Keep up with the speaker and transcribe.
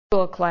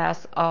School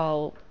class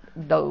all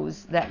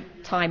that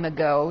time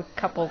ago,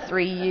 couple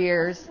 3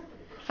 years.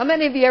 How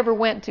many of you ever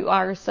went to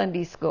our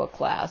Sunday school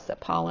class that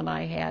Paul and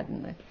I had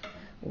in the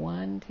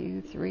 1,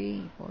 2,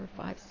 3, 4,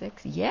 5,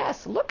 6?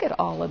 Yes, look at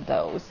all of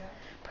those.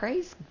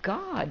 Praise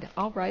God.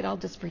 All right, I'll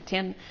just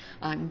pretend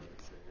I'm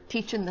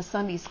teaching the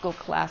Sunday school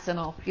class and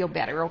I'll feel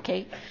better,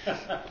 okay?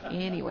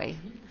 Anyway,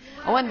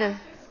 I wanted to...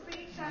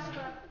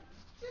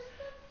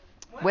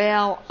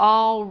 Well,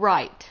 all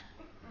right.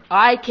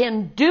 I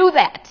can do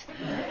that.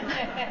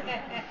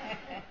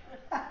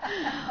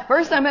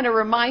 First, I'm going to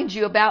remind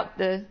you about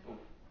the...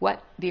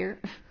 What, dear?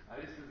 I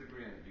just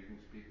disagree. You can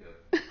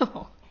speak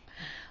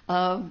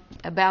up.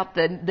 About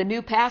the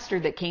new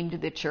pastor that came to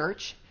the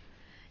church.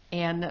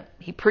 And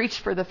he preached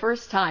for the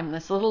first time.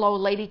 This little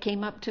old lady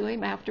came up to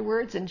him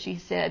afterwards and she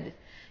said,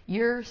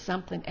 "You're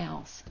something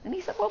else." And he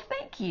said, "Well,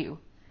 thank you."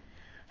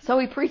 So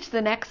he preached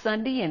the next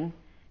Sunday and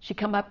she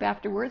come up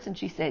afterwards and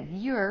she said,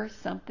 "You're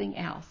something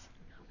else."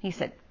 He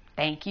said,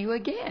 "Thank you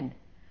again."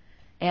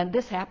 And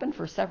this happened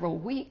for several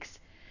weeks.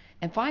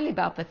 And finally,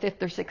 about the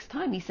fifth or sixth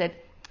time, he said,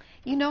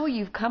 "You know,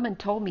 you've come and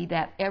told me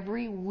that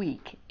every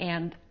week,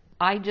 and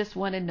I just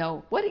want to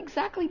know, what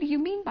exactly do you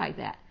mean by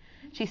that?"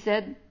 She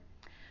said,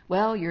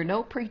 "Well, you're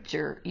no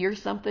preacher. You're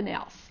something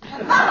else."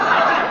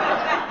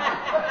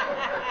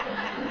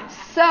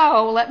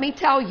 So let me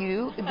tell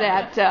you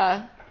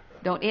that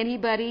don't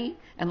anybody,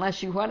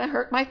 unless you want to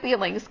hurt my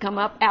feelings, come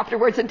up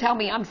afterwards and tell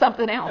me I'm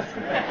something else.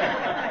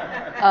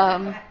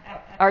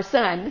 Our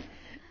son,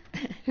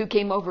 who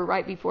came over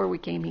right before we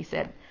came,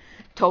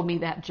 told me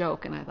that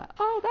joke, and I thought,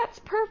 oh, that's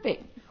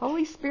perfect.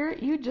 Holy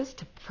Spirit, you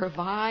just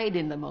provide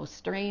in the most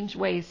strange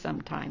ways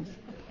sometimes.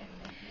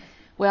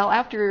 Well,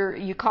 after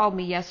you called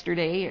me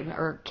yesterday,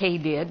 or Kay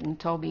did, and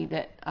told me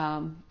that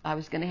I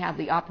was going to have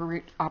the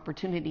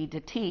opportunity to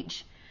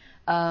teach,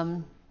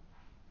 I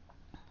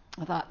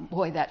thought,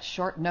 boy, that's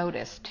short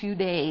notice, 2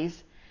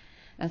 days.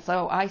 And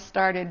so I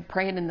started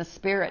praying in the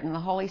Spirit, and the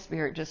Holy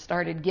Spirit just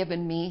started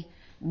giving me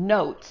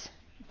notes.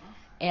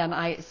 And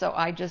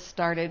I just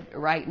started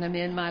writing them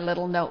in my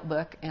little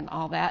notebook and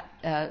all that.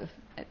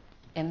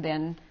 And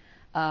then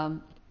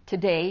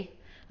today,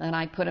 then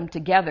I put them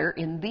together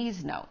in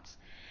these notes.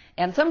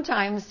 And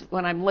sometimes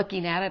when I'm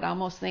looking at it, I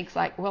almost think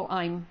like, well,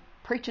 I'm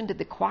preaching to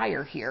the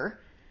choir here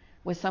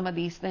with some of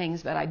these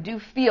things. But I do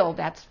feel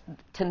that's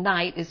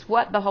tonight is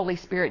what the Holy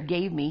Spirit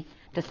gave me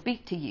to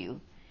speak to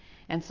you.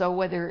 And so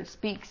whether it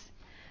speaks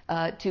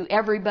to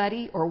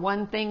everybody or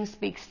one thing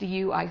speaks to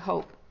you, I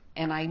hope.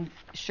 And I'm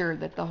sure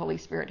that the Holy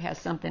Spirit has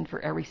something for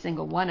every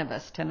single one of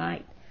us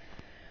tonight.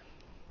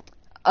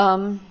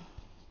 I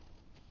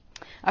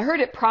heard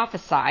it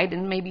prophesied,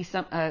 and maybe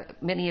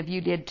many of you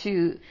did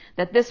too,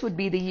 that this would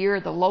be the year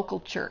of the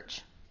local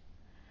church.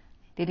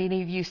 Did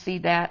any of you see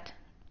that?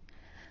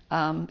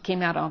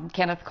 Came out on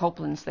Kenneth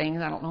Copeland's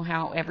thing. I don't know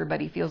how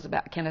everybody feels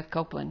about Kenneth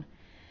Copeland.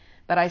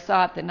 But I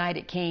saw it the night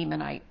it came,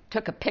 and I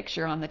took a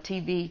picture on the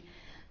TV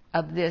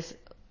of this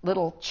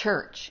little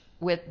church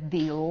with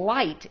the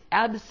light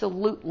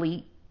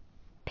absolutely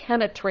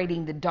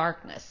penetrating the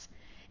darkness.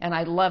 And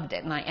I loved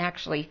it. And I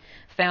actually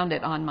found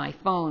it on my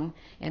phone.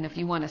 And if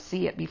you want to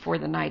see it before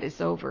the night is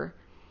over.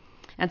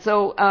 And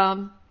so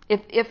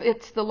if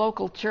it's the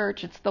local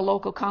church, it's the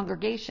local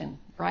congregation,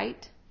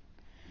 right?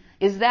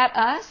 Is that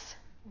us?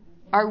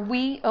 Are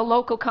we a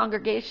local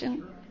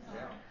congregation?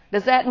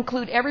 Does that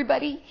include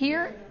everybody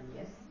here?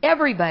 Yes.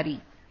 Everybody.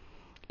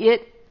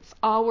 It's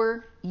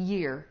our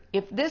year.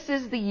 If this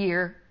is the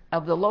year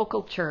of the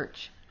local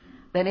church,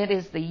 then it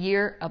is the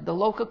year of the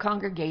local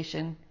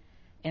congregation,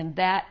 and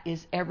that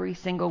is every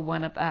single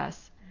one of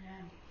us.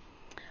 Amen.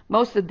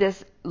 Most of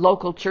this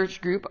local church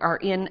group are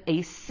in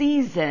a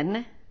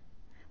season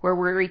where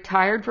we're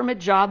retired from a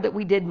job that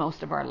we did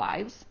most of our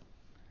lives.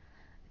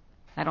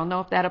 I don't know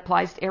if that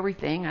applies to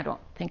everything. I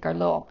don't think our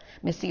little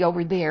Missy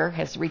over there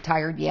has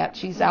retired yet.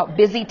 She's out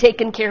busy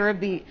taking care of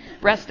the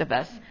rest of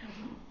us.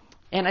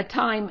 And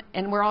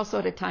we're also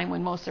at a time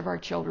when most of our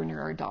children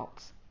are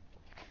adults.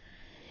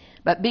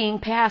 But being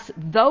past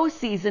those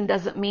seasons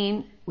doesn't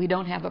mean we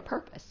don't have a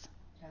purpose.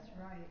 That's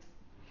right.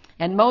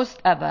 And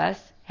most of us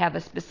have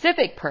a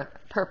specific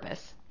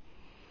purpose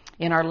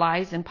in our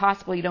lives and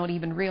possibly don't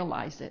even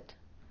realize it.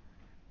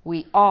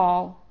 We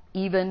all,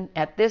 even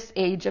at this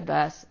age of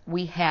us,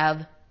 we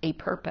have a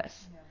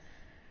purpose. Yes.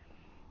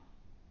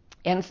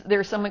 And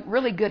there's some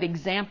really good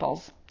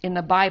examples in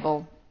the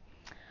Bible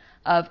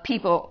of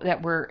people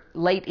that were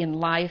late in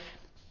life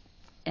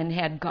and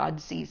had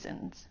God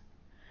seasons.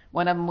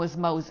 One of them was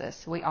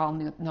Moses. We all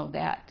know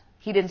that.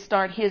 He didn't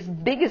start his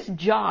biggest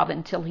job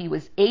until he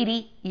was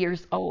 80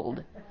 years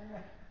old.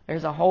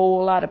 There's a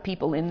whole lot of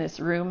people in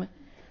this room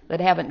that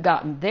haven't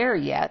gotten there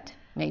yet.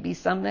 Maybe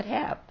some that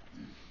have.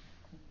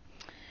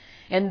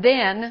 And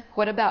then,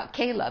 what about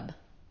Caleb?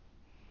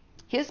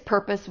 His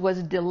purpose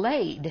was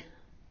delayed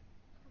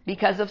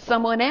because of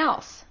someone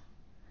else.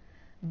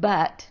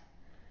 But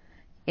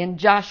in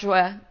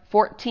Joshua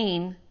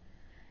 14,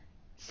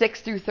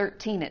 6 through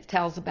 13, it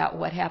tells about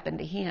what happened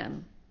to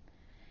him.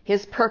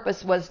 His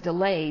purpose was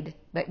delayed,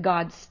 but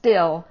God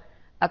still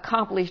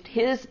accomplished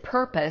his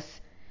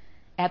purpose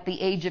at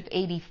the age of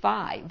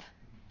 85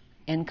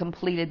 and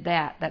completed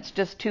that. That's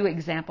just two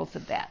examples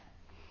of that.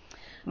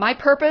 My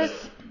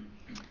purpose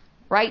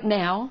right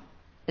now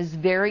is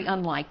very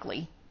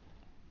unlikely.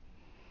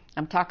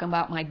 I'm talking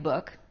about my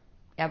book,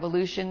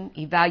 Evolution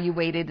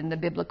Evaluated in the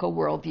Biblical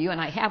Worldview,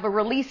 and I have a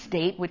release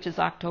date, which is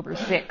October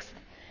 6th,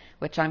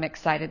 which I'm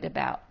excited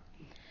about.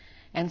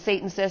 And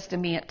Satan says to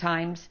me at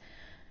times,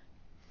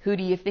 who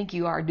do you think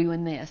you are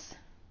doing this?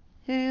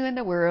 Who in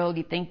the world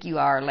do you think you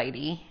are,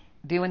 lady,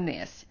 doing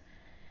this?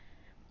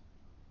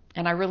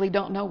 And I really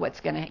don't know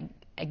what's going to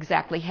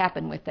exactly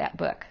happen with that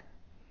book.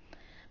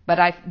 But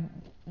I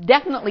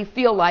definitely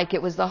feel like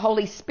it was the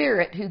Holy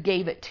Spirit who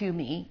gave it to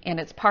me, and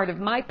it's part of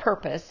my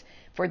purpose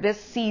for this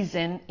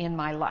season in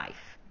my life.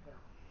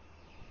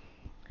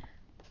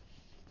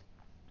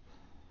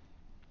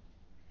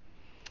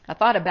 I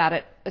thought about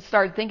it, I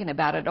started thinking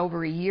about it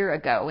over a year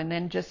ago, and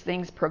then just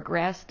things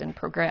progressed and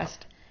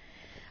progressed.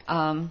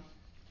 How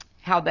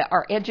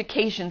our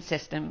education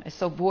system is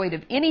so void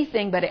of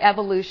anything but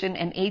evolution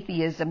and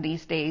atheism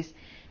these days,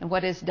 and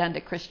what it's done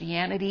to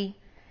Christianity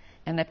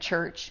and the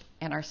church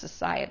and our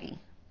society.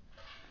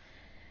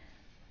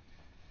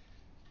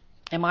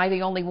 Am I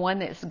the only one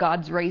that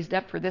God's raised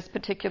up for this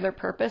particular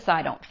purpose?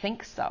 I don't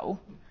think so.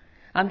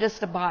 I'm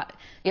just about,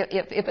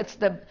 if it's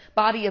the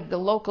body of the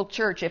local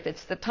church, if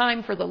it's the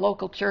time for the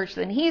local church,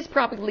 then he's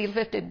probably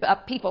lifted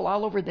up people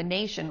all over the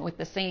nation with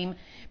the same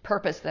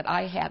purpose that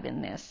I have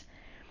in this.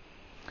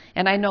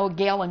 And I know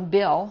Gail and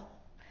Bill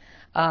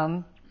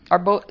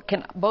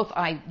can both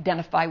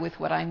identify with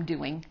what I'm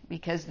doing,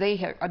 because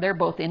they're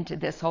both into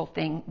this whole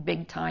thing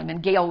big time.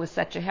 And Gail was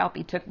such a help.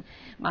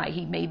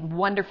 He made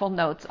wonderful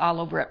notes all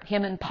over it.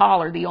 Him and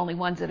Paul are the only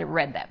ones that have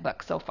read that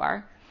book so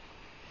far.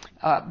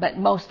 But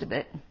most of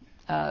it,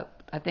 I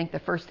think the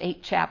first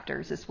 8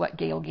 chapters is what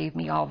Gail gave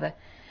me all the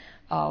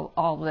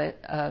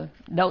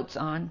notes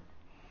on.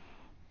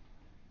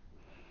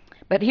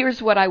 But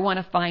here's what I want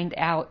to find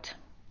out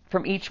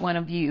from each one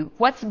of you.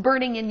 What's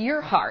burning in your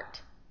heart?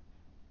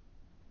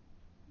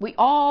 We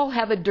all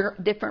have a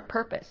different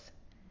purpose.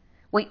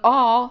 We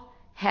all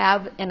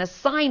have an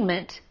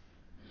assignment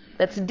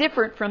that's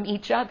different from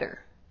each other.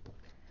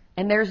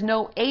 And there's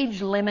no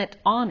age limit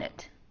on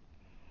it.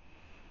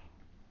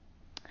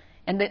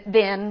 And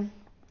then,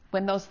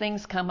 when those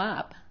things come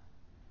up,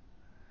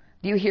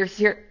 do you hear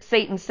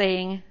Satan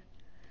saying,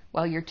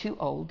 well, you're too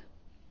old.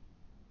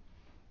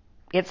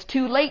 It's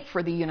too late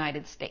for the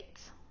United States.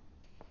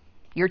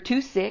 You're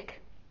too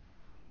sick.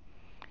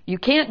 You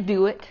can't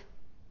do it.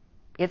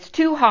 It's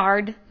too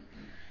hard,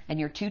 and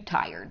you're too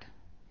tired.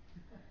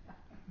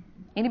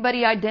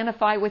 Anybody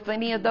identify with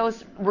any of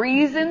those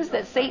reasons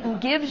that Satan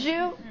gives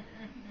you?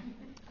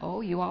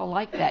 Oh, you all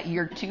like that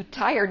 "you're too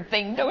tired"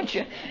 thing, don't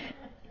you?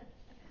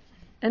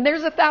 And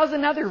there's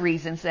 1,000 other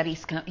reasons that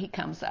he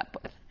comes up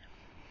with.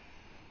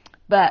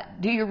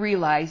 But do you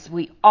realize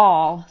we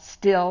all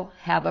still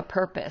have a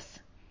purpose?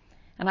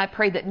 And I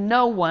pray that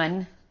no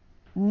one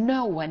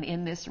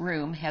in this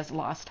room has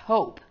lost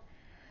hope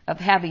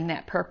of having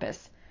that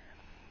purpose.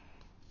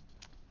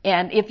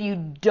 And if you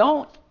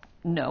don't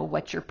know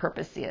what your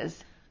purpose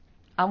is,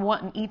 I'm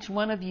wanting each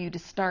one of you to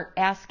start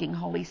asking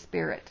Holy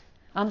Spirit,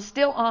 I'm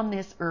still on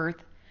this earth.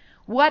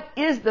 What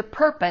is the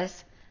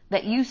purpose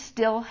that you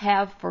still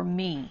have for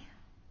me?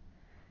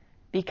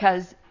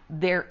 Because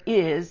there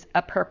is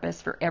a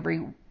purpose for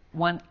every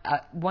one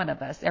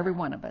of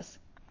us.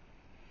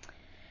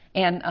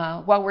 And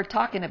while we're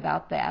talking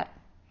about that,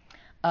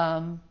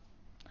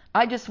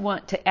 I just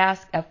want to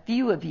ask a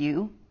few of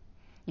you,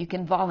 you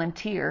can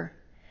volunteer,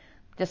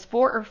 just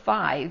 4 or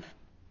 5,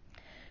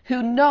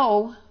 who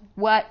know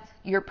what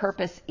your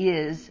purpose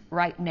is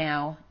right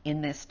now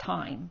in this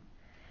time.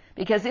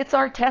 Because it's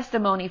our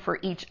testimony for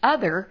each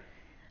other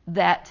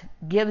that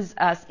gives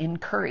us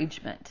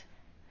encouragement.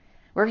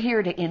 We're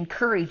here to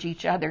encourage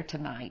each other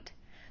tonight.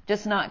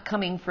 Just not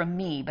coming from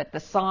me, but the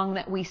song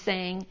that we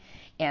sang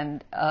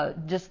and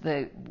just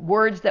the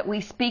words that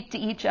we speak to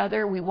each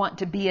other, we want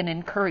to be an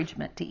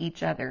encouragement to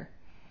each other.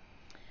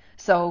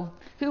 So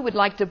who would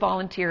like to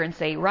volunteer and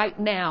say, right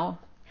now,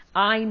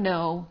 I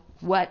know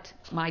what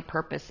my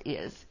purpose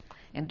is.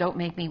 And don't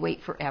make me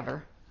wait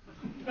forever.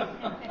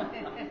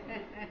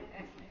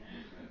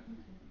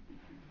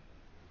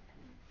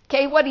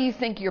 Kay, what do you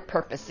think your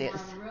purpose is?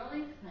 I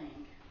really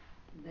think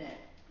that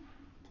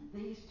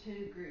these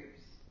 2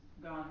 groups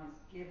God has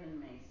given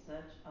me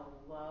such a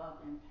love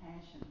and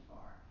passion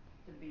for,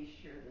 to be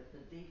sure that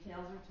the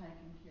details are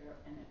taken care of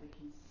and that we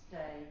can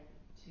stay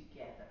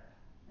together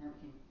and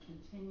we can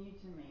continue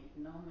to meet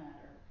no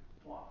matter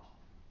what.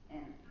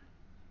 And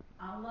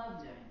I love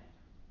doing it.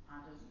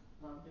 I just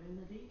love doing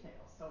the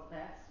details. So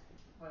that's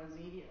what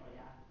immediately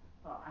I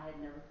thought. I had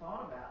never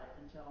thought about it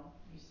until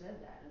you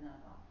said that, and I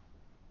thought,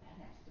 that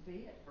has to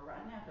be it for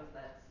right now, because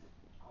that's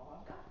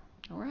all I've got.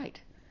 All right.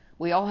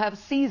 We all have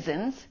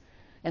seasons,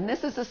 and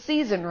this is a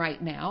season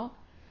right now.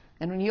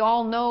 And when you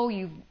all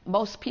know,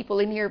 most people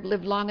in here have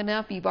lived long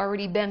enough, you've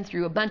already been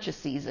through a bunch of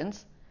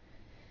seasons.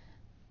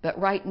 But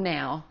right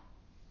now,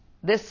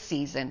 this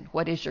season,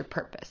 what is your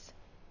purpose?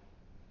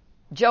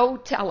 Joe,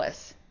 tell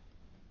us.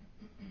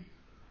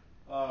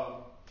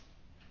 I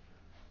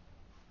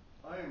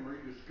am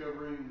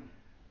rediscovering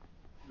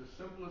the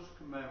simplest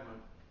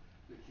commandment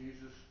that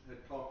Jesus had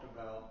talked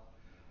about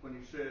when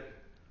he said,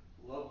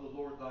 love the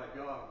Lord thy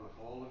God with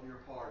all of your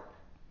heart.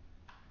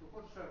 But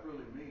what does that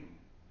really mean?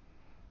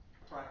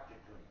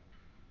 Practically.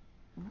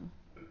 Mm-hmm.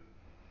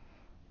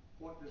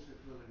 What does it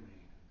really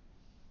mean?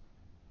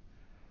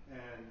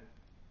 And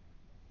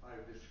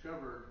I've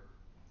discovered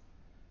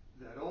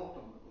that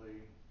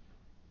ultimately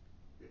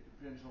it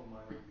depends on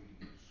my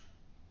obedience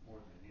more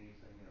than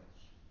anything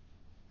else.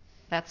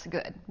 That's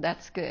good.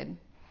 That's good.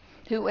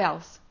 Who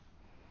else?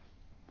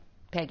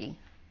 Peggy.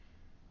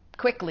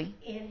 Quickly.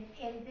 In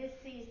this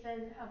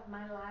season of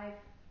my life,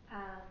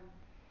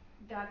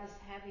 God is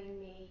having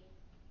me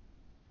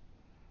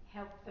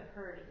help the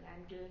hurting.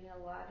 I'm doing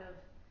a lot of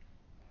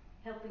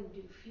helping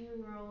do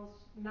funerals,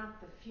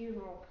 not the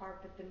funeral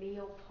part, but the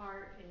meal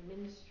part, and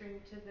ministering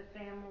to the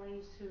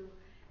families who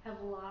have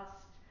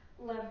lost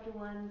loved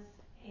ones.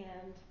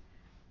 And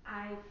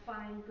I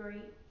find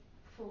great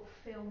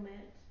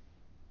fulfillment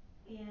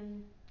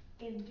in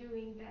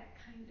doing that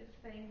kind of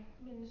thing,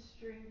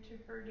 ministering to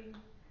hurting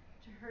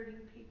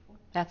people.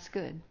 That's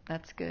good.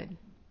 That's good.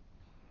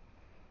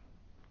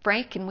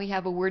 Frank, can we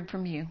have a word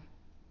from you?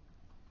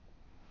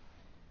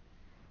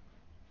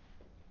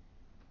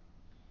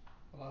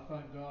 Well, I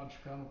think God's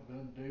kind of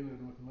been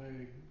dealing with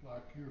me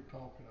like you're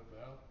talking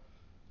about.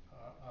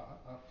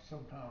 I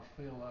sometimes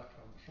feel like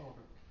I'm sort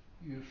of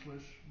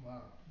useless.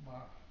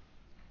 My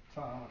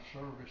time of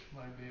service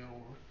may be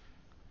over,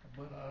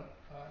 but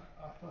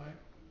I think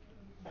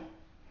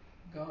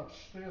God's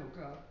still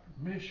got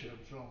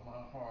missions on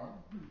my heart,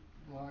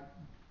 like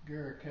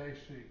Gary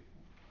Casey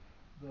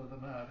the other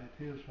night at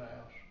his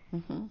house.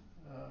 Mm-hmm.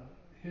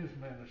 His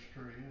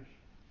ministry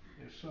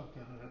is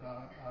something that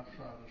I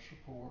try to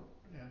support,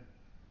 and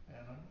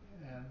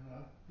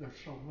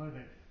there's so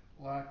many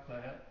like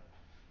that,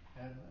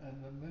 and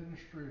the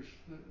ministries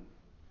that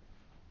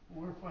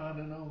we're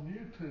finding on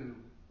YouTube,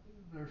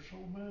 there's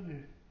so many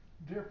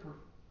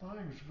different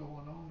things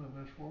going on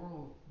in this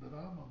world that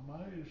I'm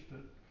amazed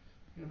that,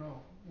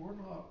 we're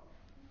not,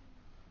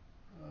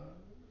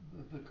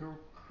 the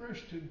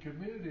Christian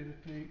community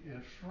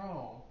is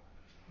strong.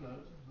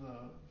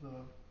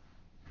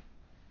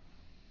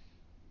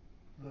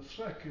 The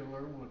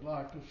secular would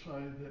like to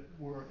say that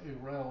we're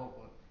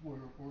irrelevant.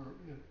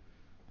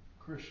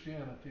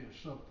 Christianity is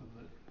something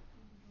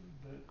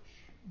that's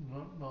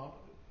not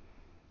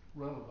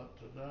relevant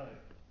today.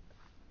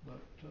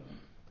 But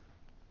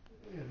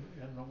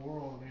in the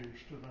world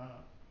news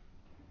tonight,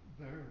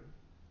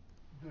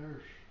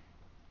 there's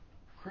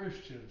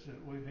Christians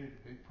that we need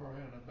to be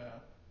praying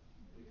about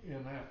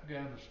in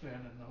Afghanistan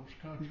and those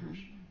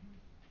countries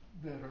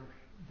that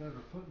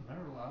are putting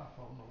their life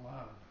on the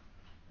line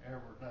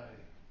every day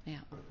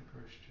for the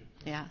Christians.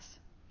 Yes.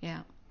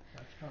 Yeah.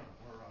 That's kind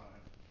of where I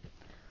am.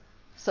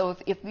 So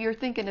if you're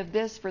thinking of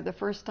this for the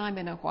first time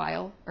in a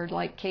while, or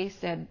like Kay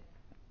said,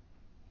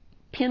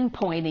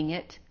 pinpointing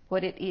it,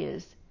 what it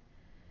is,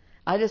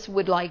 I just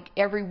would like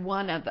every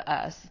one of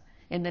us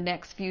in the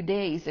next few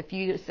days, if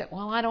you said,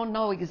 well, I don't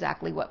know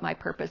exactly what my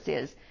purpose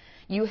is.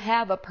 You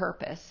have a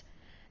purpose.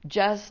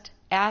 Just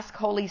ask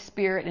Holy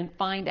Spirit and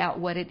find out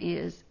what it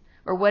is,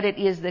 or what it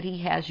is that He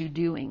has you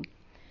doing.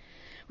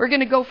 We're going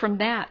to go from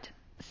that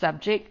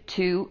subject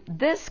to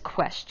this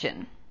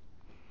question.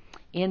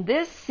 In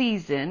this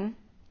season,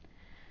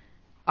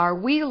 are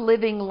we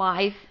living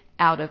life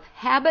out of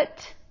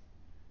habit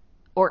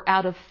or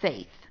out of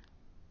faith?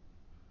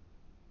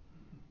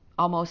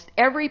 Almost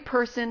every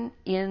person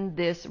in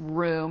this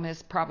room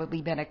has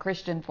probably been a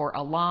Christian for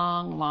a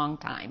long, long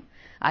time.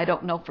 I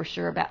don't know for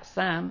sure about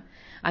some.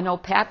 I know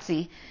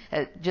Patsy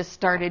just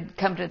started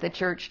coming to the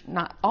church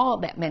not all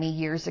that many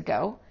years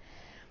ago.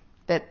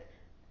 But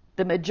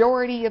the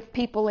majority of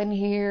people in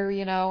here,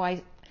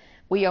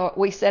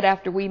 we said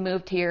after we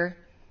moved here,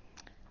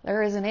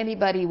 there isn't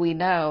anybody we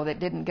know that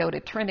didn't go to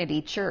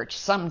Trinity Church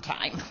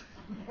sometime.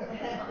 Well,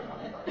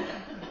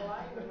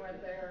 I even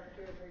went there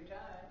 2 or 3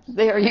 times.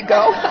 There you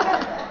go.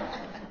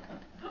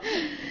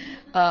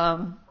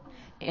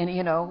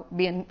 And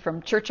being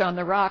from Church on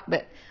the Rock,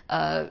 but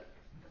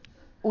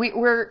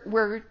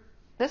we're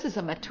this is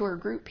a mature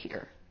group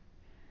here,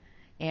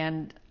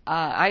 and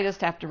I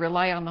just have to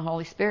rely on the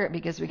Holy Spirit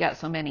because we got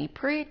so many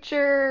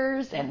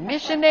preachers and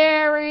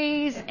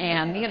missionaries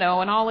and and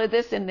all of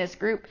this in this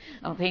group.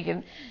 I'm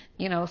thinking,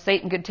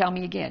 Satan could tell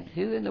me again,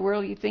 who in the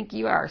world you think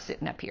you are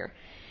sitting up here?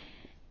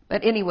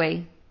 But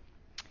anyway,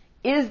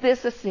 is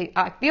this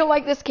I feel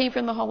like this came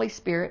from the Holy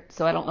Spirit,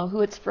 so I don't know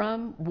who it's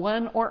from,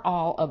 one or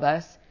all of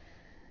us.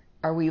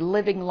 Are we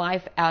living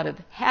life out of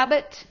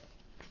habit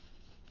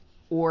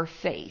or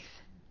faith?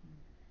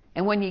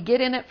 And when you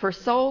get in it for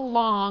so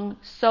long,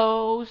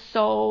 so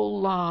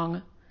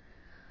long,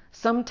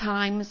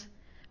 sometimes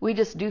we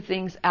just do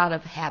things out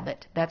of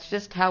habit. That's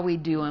just how we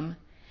do them.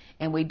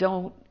 And we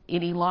don't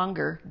any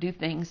longer do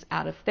things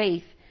out of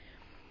faith.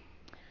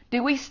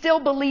 Do we still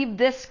believe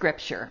this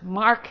scripture?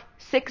 Mark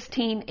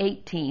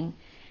 16:18.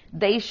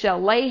 They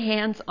shall lay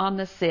hands on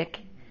the sick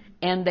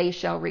and they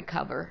shall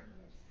recover.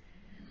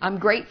 I'm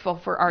grateful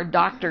for our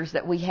doctors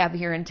that we have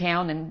here in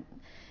town, and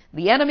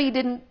the enemy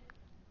didn't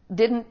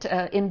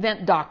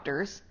invent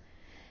doctors.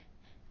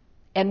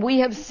 And we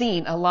have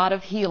seen a lot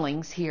of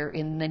healings here.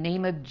 In the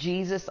name of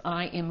Jesus,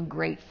 I am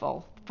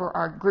grateful for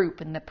our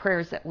group and the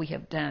prayers that we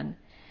have done.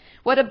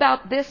 What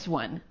about this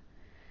one?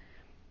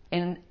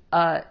 And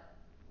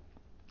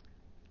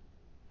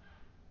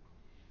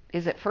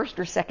is it 1st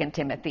or 2nd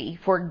Timothy?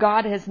 For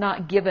God has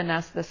not given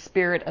us the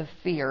spirit of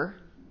fear.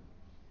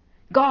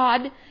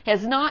 God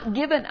has not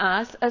given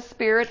us a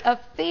spirit of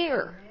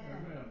fear.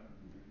 Amen.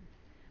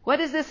 What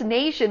is this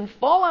nation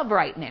full of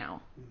right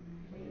now?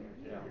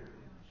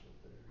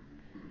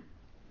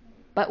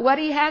 But what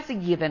He has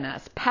given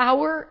us,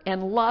 power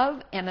and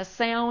love and a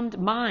sound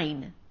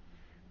mind.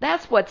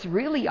 That's what's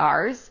really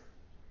ours.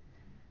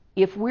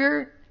 If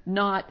we're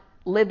not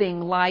living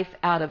life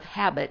out of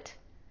habit,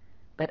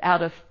 but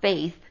out of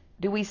faith,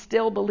 do we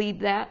still believe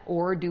that,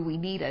 or do we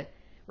need a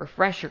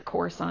refresher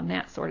course on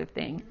that sort of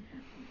thing?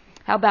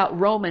 How about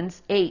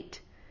Romans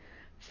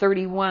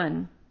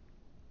 8:31?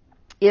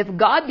 If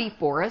God be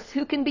for us,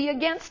 who can be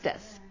against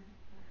us?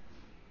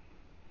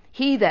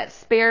 He that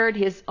spared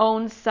His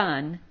own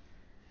Son,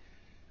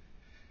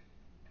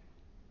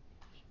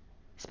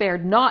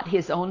 spared not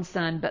His own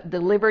Son, but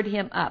delivered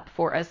Him up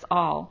for us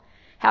all.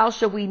 How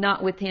shall we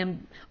not with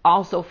Him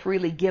also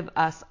freely give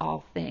us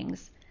all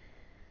things?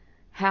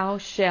 How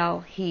shall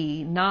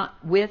He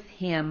not with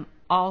Him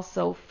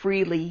also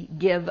freely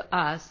give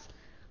us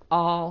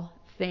all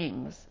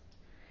things?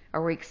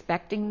 Are we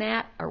expecting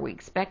that? Are we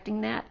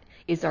expecting that?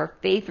 Is our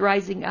faith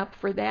rising up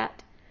for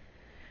that?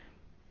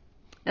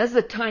 This is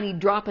a tiny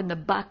drop in the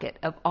bucket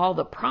of all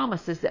the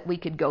promises that we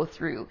could go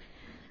through.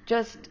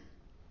 Just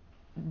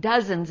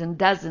dozens and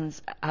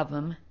dozens of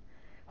them.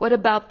 What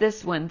about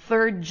this one?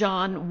 3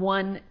 John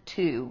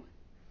 1:2.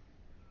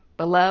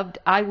 Beloved,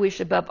 I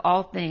wish above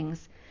all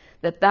things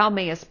that thou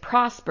mayest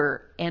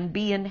prosper and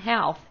be in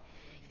health,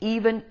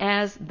 even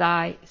as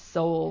thy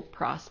soul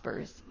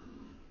prospers.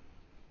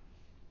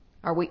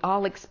 Are we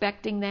all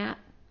expecting that?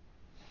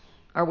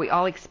 Are we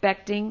all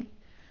expecting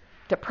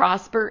to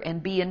prosper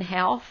and be in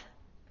health?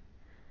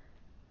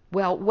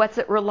 Well, what's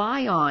it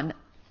rely on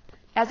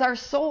as our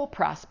soul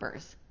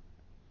prospers?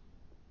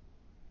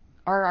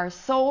 Are our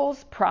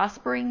souls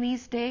prospering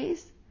these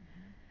days?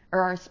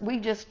 Or are we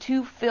just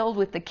too filled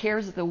with the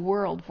cares of the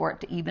world for it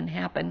to even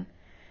happen?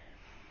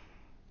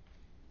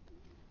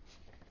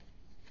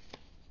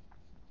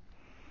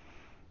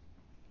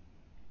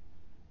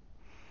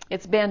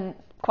 It's been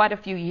quite a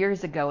few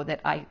years ago that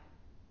I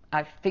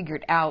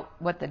figured out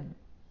what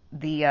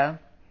the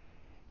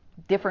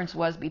difference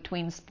was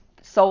between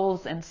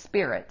souls and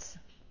spirits.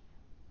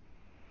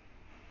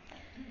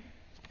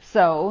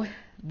 So,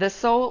 the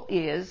soul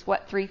is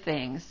what 3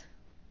 things?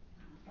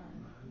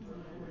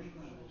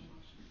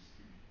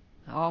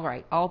 All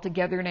right, all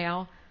together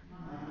now.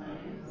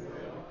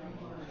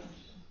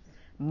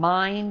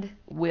 Mind,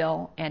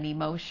 will, and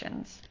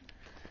emotions.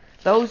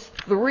 Those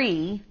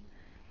 3,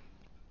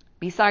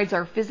 besides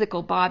our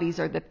physical bodies,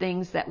 are the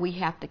things that we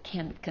have to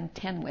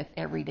contend with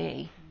every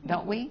day,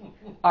 don't we?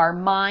 Our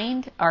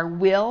mind, our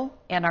will,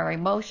 and our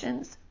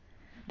emotions.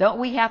 Don't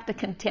we have to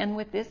contend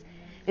with this?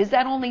 Is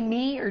that only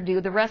me, or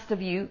do the rest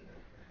of you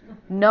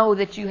know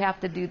that you have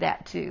to do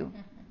that too?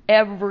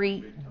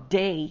 Every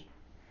day.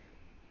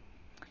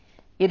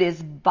 It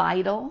is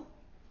vital,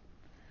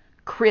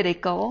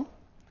 critical,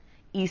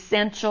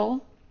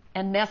 essential,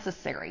 and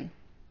necessary.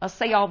 Let's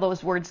say all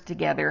those words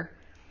together.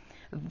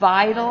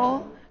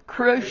 Vital,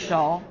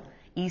 crucial,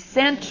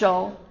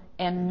 essential,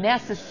 and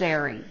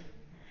necessary.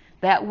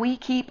 That we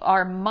keep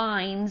our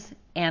minds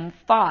and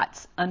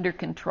thoughts under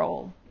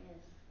control.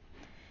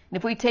 And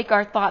if we take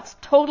our thoughts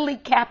totally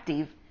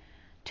captive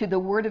to the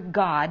Word of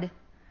God,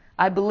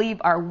 I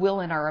believe our will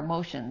and our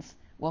emotions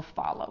will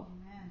follow.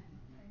 Amen.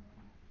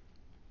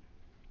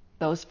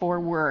 Those 4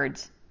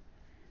 words.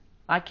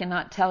 I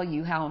cannot tell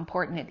you how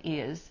important it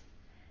is.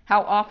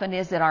 How often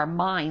is it our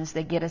minds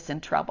that get us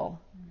in trouble?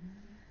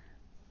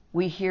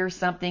 We hear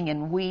something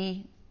and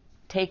we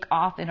take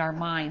off in our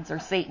minds, or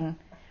Satan.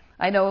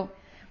 I know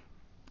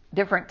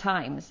different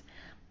times.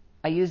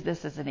 I used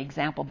this as an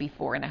example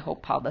before, and I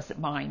hope Paul doesn't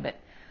mind, but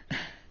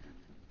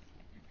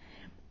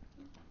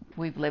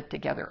we've lived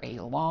together a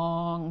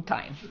long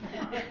time.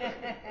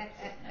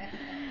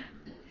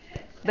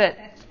 But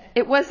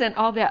it wasn't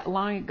all that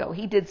long ago.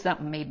 He did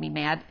something that made me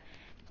mad,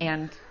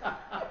 and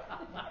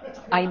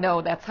I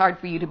know that's hard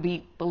for you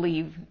to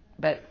believe,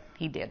 but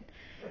he did.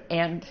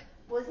 And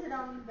was it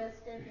on the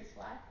best day of his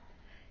life?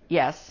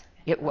 Yes,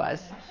 it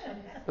was.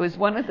 It was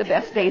one of the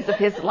best days of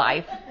his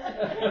life,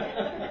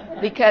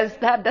 because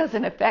that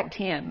doesn't affect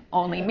him,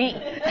 only me.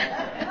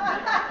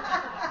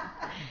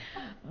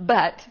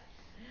 But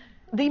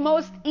the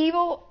most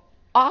evil,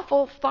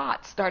 awful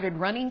thoughts started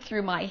running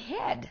through my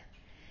head.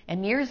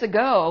 And years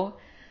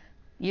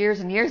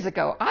and years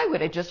ago, I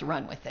would have just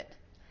run with it.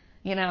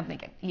 You know, I'm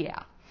thinking,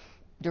 yeah,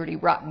 dirty,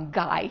 rotten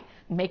guy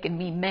making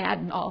me mad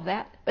and all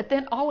that. But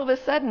then all of a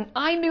sudden,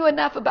 I knew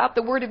enough about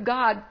the Word of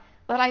God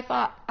that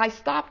I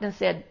stopped and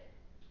said,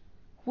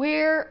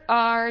 where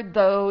are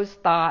those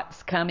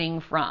thoughts coming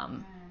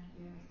from?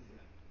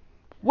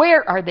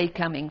 Where are they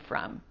coming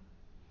from?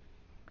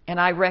 And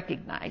I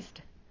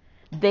recognized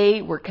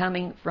they were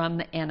coming from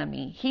the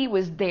enemy. He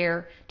was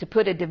there to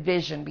put a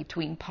division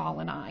between Paul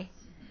and I.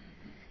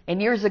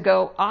 And years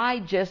ago, I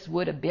just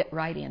would have bit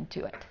right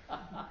into it.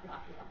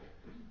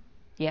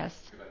 Yes?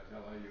 Should I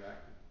tell how you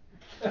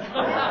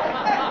acted?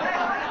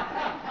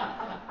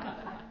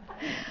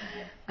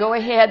 Go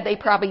ahead. They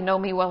probably know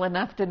me well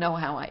enough to know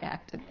how I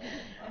acted.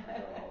 I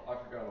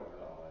forgot about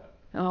all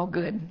that. Oh,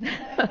 good.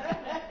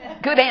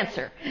 Good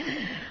answer.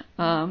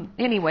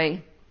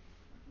 Anyway,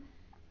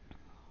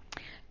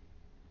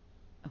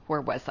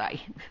 where was I?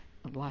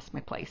 I've lost my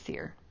place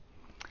here.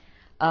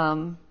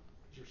 Your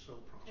soul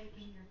prospers.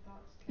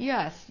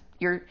 Yes,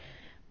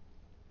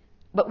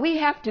 but we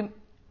have to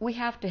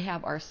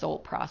have our soul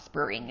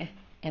prospering,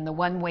 and the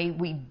one way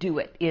we do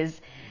it is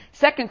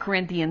 2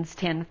 Corinthians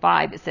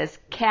 10:5. It says,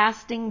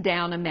 casting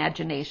down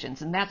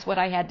imaginations, and that's what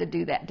I had to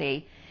do that day.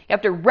 You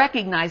have to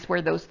recognize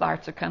where those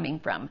thoughts are coming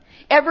from.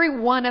 Every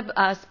one of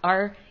us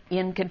are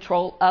in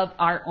control of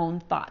our own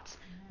thoughts.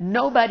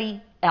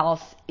 Nobody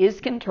else is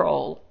in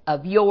control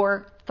of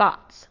your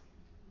thoughts.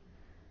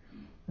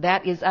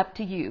 That is up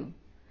to you.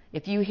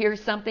 If you hear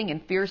something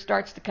and fear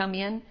starts to come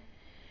in,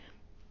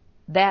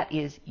 that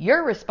is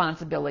your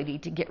responsibility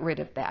to get rid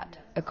of that,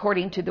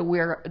 according to the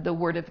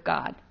Word of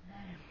God.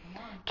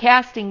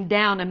 Casting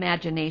down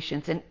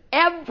imaginations and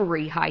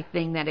every high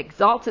thing that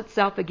exalts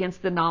itself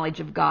against the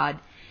knowledge of God,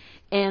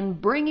 and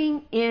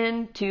bringing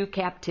into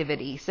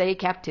captivity, say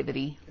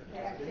captivity,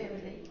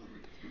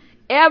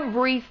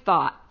 every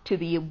thought to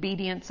the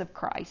obedience of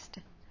Christ.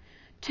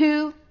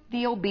 To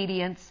the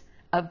obedience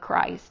of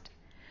Christ.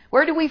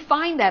 Where do we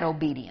find that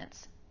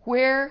obedience?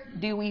 Where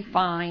do we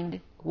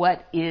find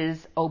what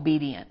is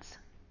obedience?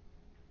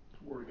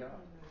 Word of God.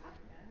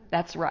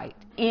 That's right.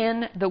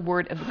 In the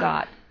Word of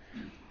God.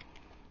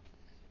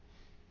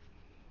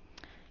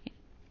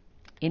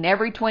 In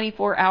every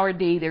 24-hour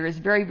day, there is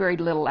very, very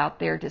little out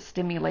there to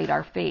stimulate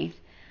our faith.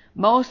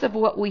 Most of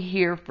what we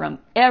hear from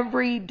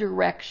every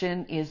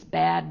direction is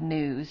bad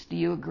news. Do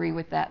you agree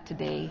with that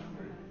today?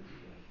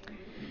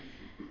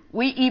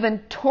 We even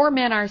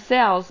torment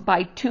ourselves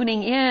by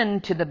tuning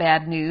in to the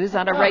bad news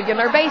on a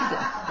regular basis.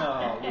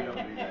 No, we don't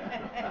do that.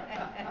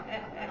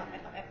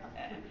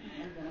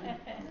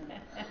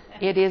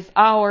 It is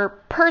our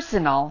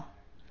personal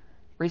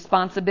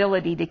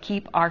responsibility to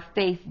keep our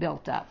faith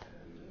built up.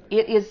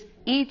 It is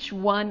each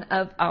one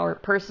of our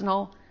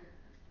personal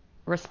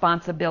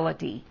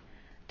responsibility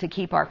to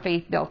keep our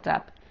faith built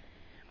up.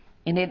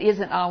 And it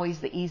isn't always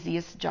the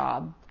easiest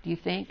job, do you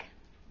think?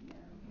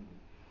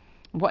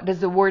 What does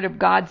the Word of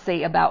God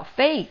say about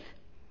faith?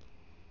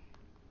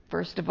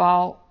 First of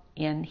all,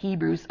 in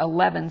Hebrews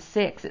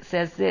 11:6, it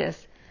says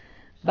this,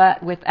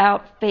 but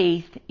without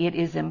faith it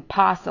is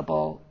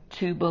impossible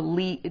to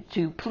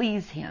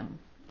please Him.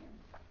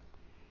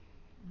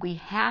 We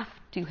have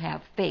to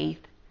have faith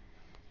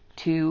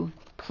to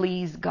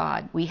please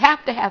God. We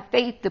have to have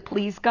faith to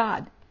please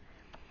God.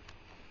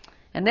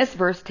 And this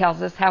verse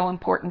tells us how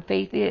important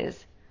faith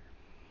is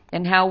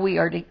and how we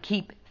are to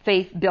keep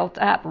faith built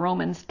up.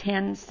 Romans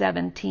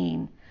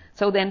 10:17.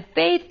 So then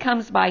faith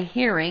comes by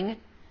hearing,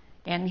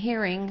 and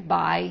hearing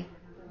by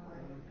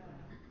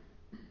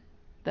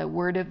the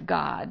Word of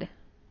God.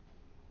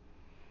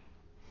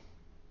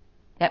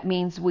 That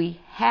means we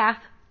have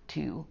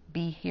to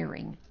be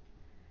hearing.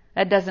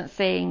 That doesn't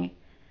say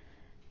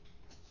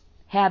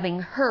having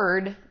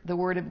heard the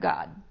Word of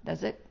God,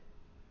 does it?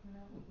 No.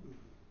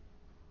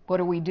 What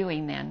are we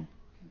doing then?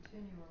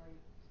 Continually.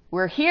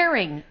 We're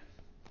hearing,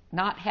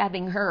 not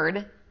having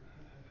heard.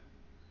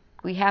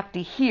 We have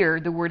to hear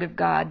the Word of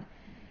God,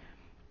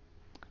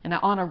 and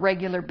on a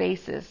regular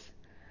basis,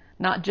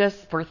 not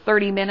just for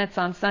 30 minutes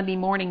on Sunday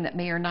morning that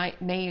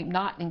may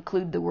not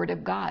include the Word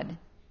of God.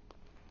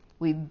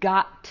 We've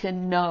got to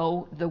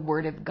know the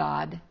Word of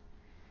God.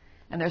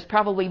 And there's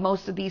probably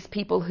most of these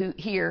people who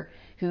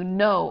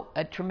know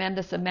a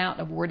tremendous amount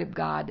of Word of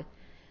God.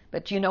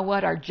 But you know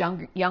what? Our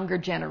younger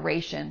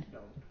generation,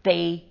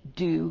 they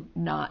do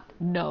not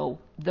know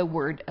the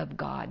Word of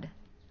God.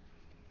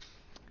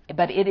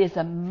 But it is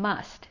a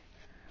must.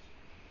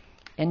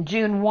 In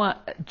Jude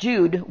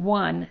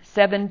 1,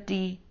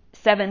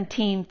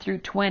 17 through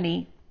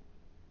 20.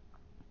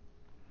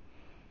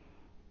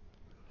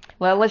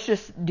 Well, let's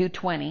just do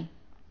 20.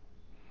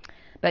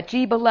 But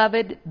ye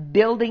beloved,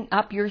 building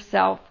up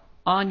yourself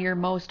on your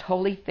most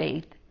holy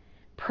faith,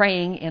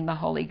 praying in the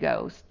Holy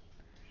Ghost.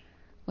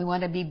 We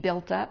want to be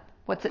built up.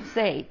 What's it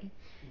say?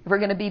 If we're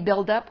going to be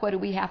built up, what do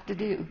we have to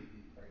do?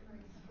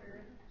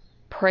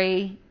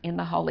 Pray in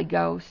the Holy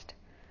Ghost.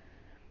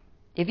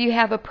 If you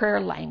have a prayer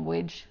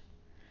language,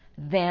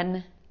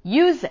 then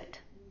use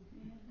it.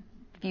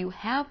 If you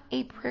have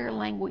a prayer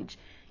language,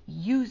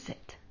 use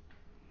it.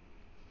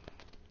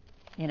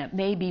 And it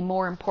may be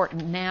more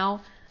important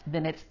now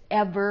than it's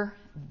ever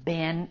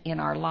been in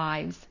our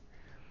lives.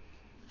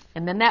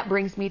 And then that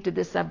brings me to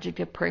the subject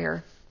of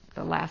prayer,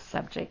 the last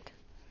subject.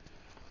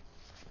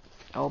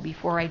 Oh,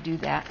 before I do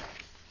that,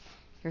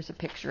 here's a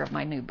picture of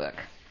my new book.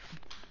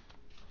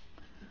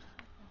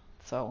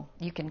 So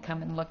you can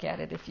come and look at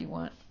it if you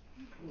want.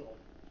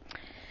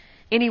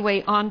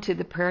 Anyway, on to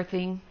the prayer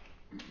thing.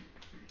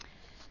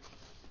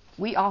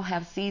 We all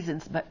have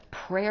seasons, but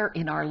prayer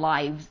in our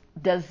lives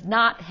does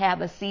not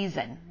have a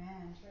season.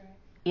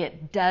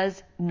 It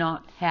does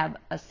not have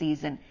a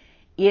season.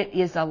 It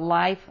is a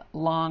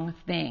lifelong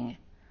thing.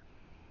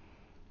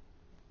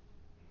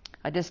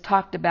 I just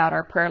talked about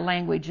our prayer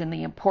language and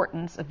the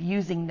importance of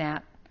using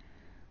that.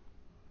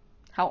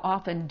 How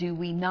often do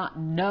we not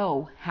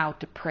know how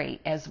to pray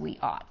as we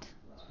ought?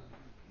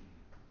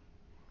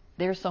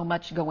 There's so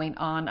much going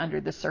on under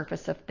the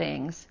surface of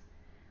things.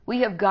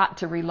 We have got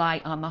to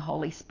rely on the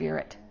Holy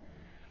Spirit.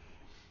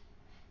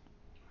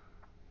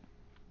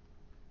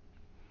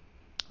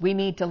 We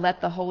need to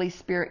let the Holy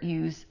Spirit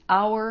use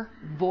our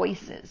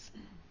voices.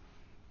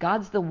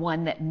 God's the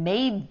one that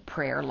made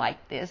prayer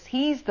like this.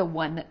 He's the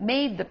one that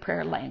made the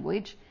prayer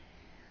language.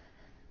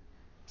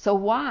 So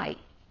why?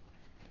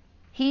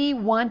 He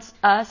wants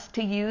us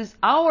to use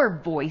our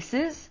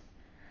voices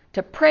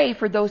to pray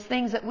for those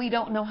things that we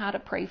don't know how to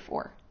pray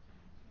for.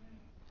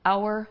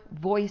 Our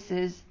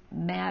voices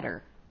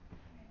matter.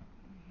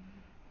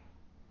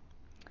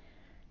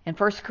 And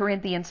 1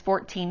 Corinthians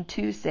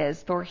 14:2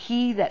 says, "For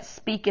he that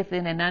speaketh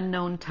in an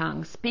unknown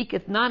tongue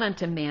speaketh not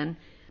unto men,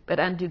 but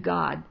unto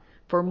God.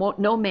 For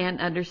no man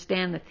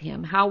understandeth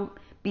him.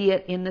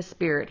 Howbeit in the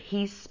Spirit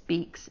he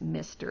speaks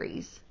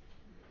mysteries."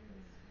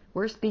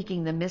 We're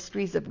speaking the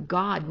mysteries of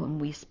God when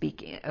we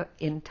speak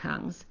in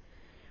tongues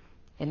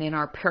and in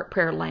our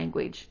prayer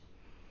language.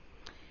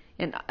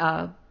 And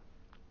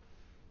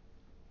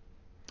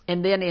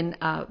then in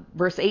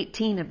verse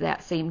 18 of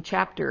that same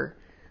chapter,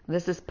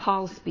 this is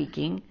Paul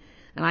speaking,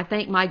 and I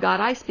thank my God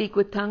I speak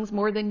with tongues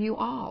more than you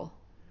all.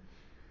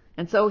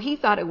 And so he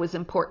thought it was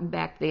important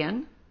back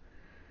then.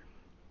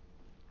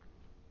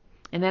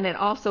 And then it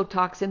also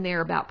talks in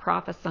there about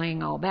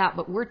prophesying, all that,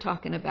 but we're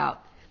talking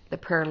about the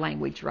prayer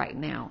language right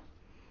now.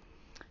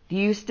 Do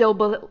you still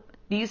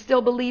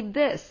believe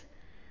this?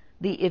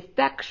 The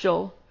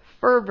effectual,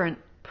 fervent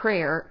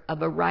prayer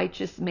of a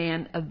righteous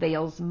man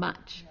avails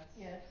much.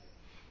 Yes.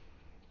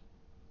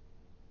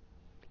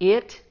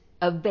 It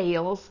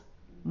avails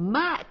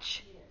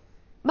much.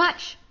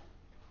 Much.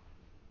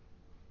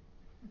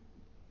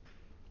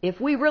 If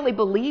we really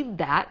believed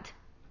that,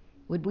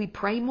 would we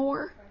pray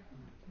more?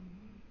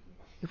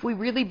 If we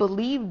really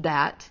believed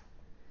that,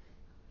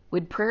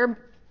 would prayer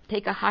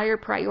take a higher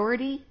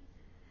priority?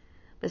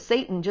 But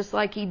Satan, just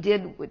like he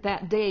did with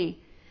that day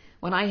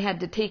when I had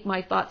to take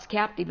my thoughts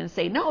captive and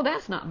say, no,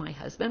 that's not my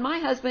husband. My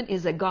husband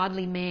is a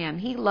godly man.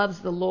 He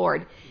loves the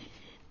Lord.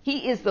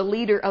 He is the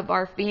leader of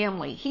our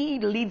family. He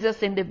leads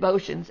us in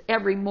devotions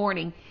every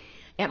morning.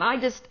 And I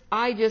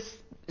just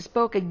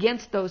spoke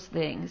against those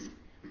things.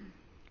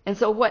 And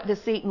so what does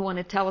Satan want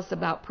to tell us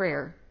about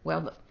prayer?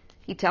 Well,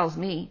 he tells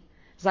me,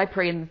 as I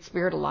pray in the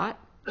Spirit a lot,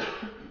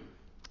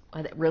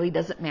 well, that really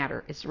doesn't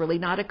matter. It's really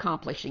not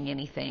accomplishing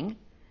anything.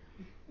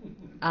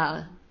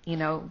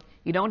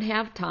 You don't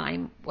have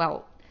time.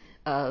 Well,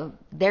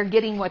 they're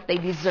getting what they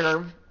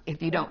deserve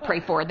if you don't pray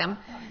for them.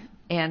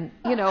 And,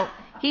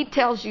 he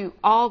tells you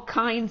all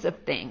kinds of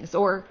things,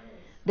 or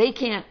they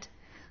can't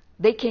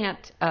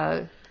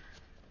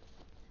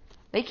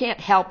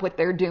help what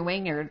they're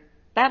doing, or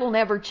that'll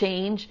never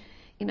change.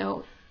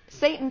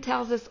 Satan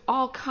tells us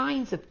all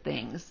kinds of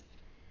things.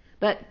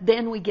 But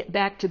then we get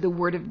back to the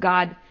Word of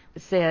God that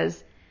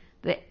says,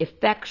 the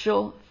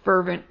effectual,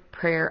 fervent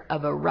prayer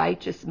of a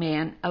righteous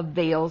man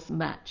avails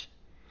much.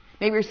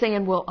 Maybe you're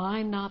saying, well,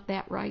 I'm not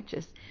that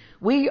righteous.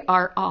 We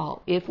are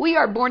all. If we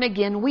are born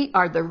again, we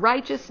are the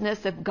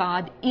righteousness of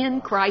God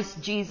in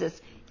Christ Jesus.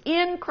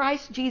 In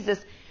Christ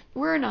Jesus.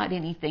 We're not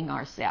anything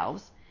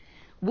ourselves.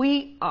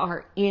 We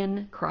are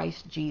in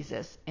Christ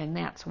Jesus, and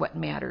that's what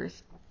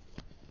matters.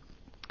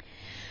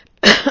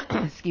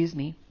 Excuse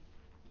me.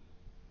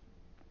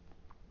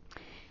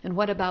 And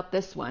what about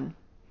this one?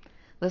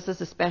 This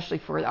is especially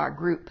for our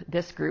group,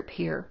 this group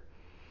here.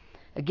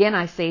 Again,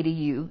 I say to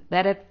you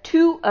that if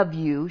two of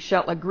you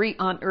shall agree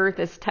on earth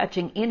as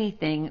touching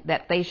anything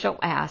that they shall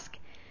ask,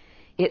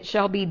 it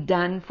shall be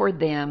done for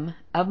them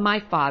of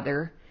my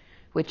Father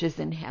which is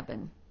in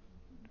heaven.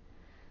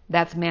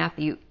 That's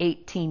Matthew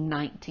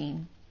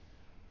 18:19.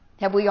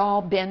 Have we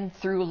all been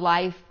through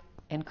life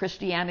and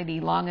Christianity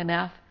long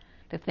enough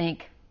to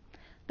think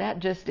that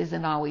just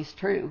isn't always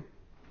true?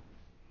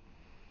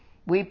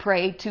 We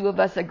pray, two of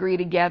us agree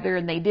together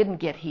and they didn't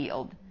get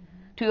healed.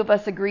 Two of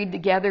us agreed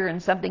together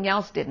and something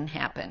else didn't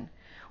happen.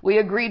 We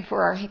agreed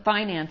for our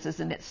finances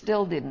and it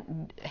still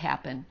didn't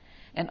happen,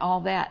 and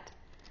all that.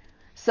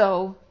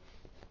 So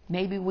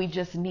maybe we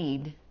just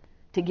need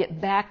to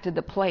get back to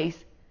the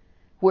place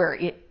where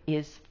it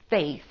is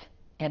faith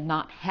and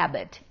not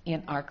habit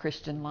in our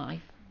Christian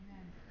life.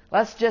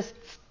 Let's just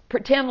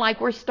pretend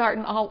like we're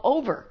starting all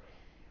over.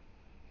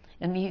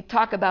 And you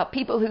talk about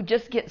people who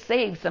just get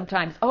saved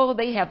sometimes. Oh,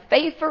 they have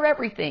faith for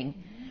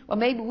everything. Well,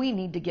 maybe we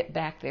need to get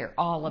back there.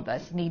 All of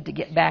us need to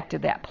get back to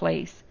that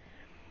place.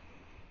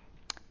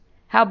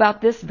 How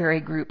about this very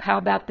group? How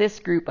about this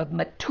group of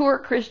mature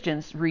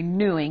Christians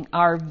renewing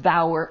our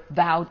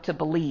vow to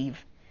believe,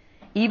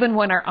 even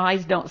when our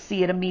eyes don't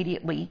see it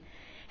immediately?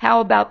 How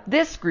about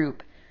this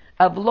group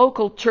of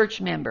local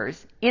church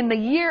members in the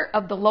year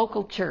of the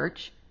local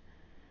church,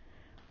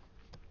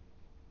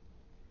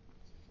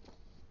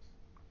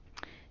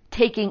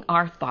 taking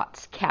our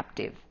thoughts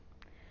captive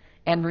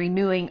and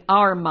renewing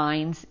our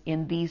minds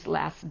in these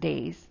last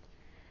days?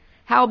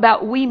 How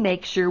about we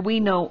make sure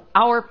we know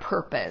our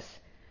purpose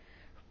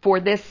for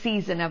this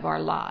season of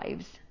our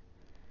lives?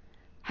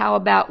 How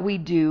about we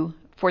do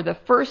for the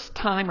first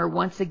time or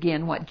once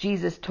again what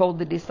Jesus told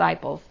the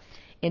disciples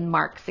in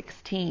Mark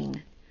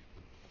 16?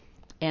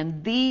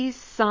 And these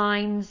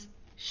signs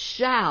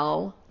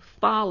shall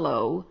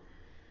follow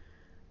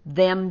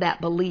them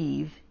that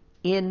believe.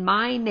 In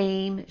my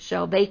name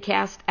shall they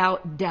cast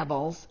out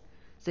devils.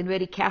 Has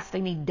anybody cast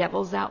any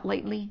devils out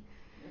lately?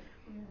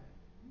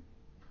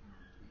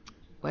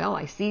 Well,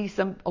 I see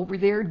some over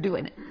there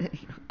doing it,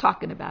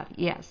 talking about it,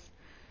 yes.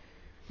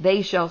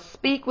 They shall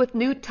speak with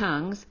new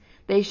tongues.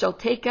 They shall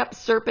take up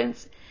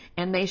serpents,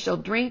 and they shall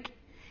drink.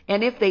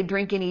 And if they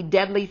drink any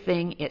deadly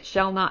thing, it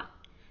shall not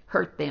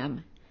hurt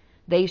them.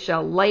 They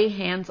shall lay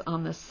hands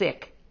on the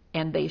sick,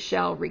 and they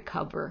shall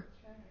recover.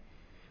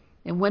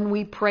 And when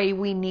we pray,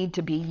 we need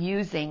to be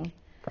using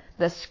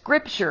the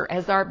Scripture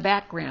as our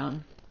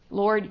background.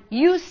 Lord,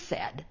 you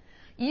said,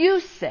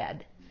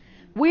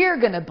 we're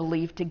going to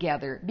believe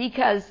together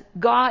because,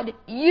 God,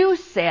 you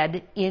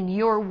said in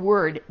your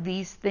word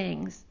these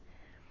things.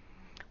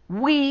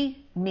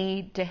 We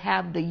need to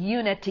have the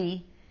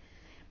unity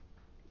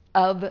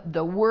of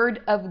the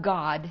word of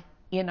God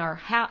in our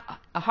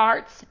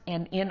hearts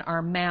and in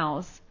our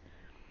mouths.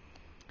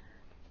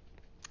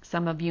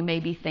 Some of you may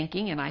be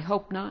thinking, and I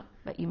hope not,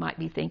 but you might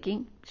be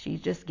thinking,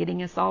 she's just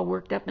getting us all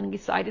worked up and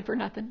excited for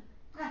nothing.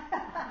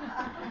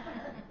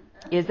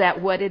 Is that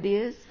what it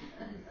is?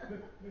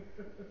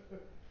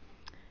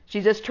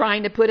 She's just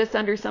trying to put us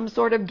under some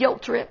sort of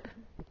guilt trip?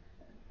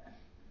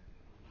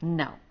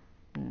 No.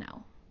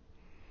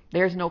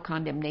 There's no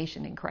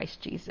condemnation in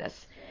Christ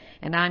Jesus.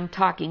 And I'm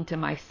talking to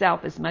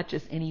myself as much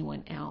as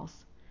anyone else.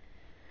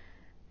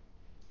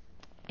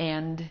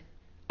 And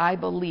I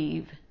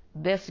believe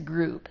this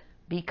group,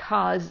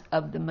 because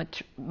of the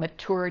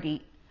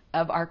maturity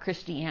of our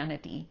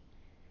Christianity,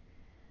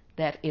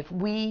 that if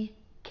we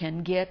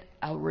can get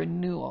a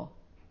renewal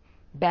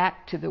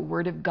back to the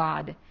Word of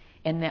God,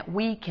 and that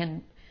we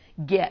can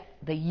get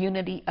the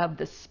unity of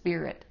the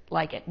Spirit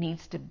like it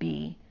needs to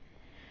be,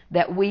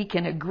 that we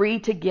can agree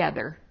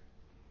together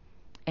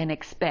and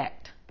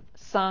expect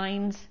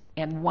signs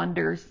and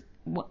wonders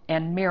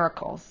and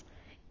miracles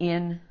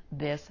in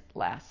this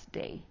last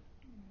day.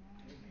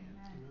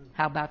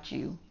 How about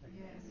you?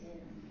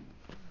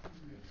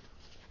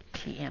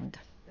 The end.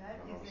 That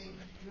is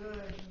a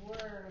good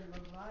word,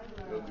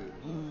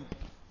 Levita.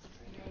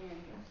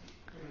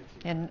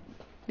 And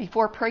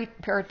before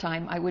prayer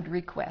time, I would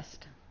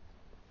request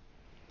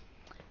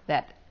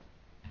that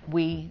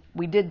we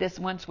did this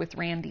once with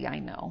Randy, I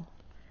know,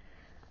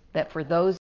 that for those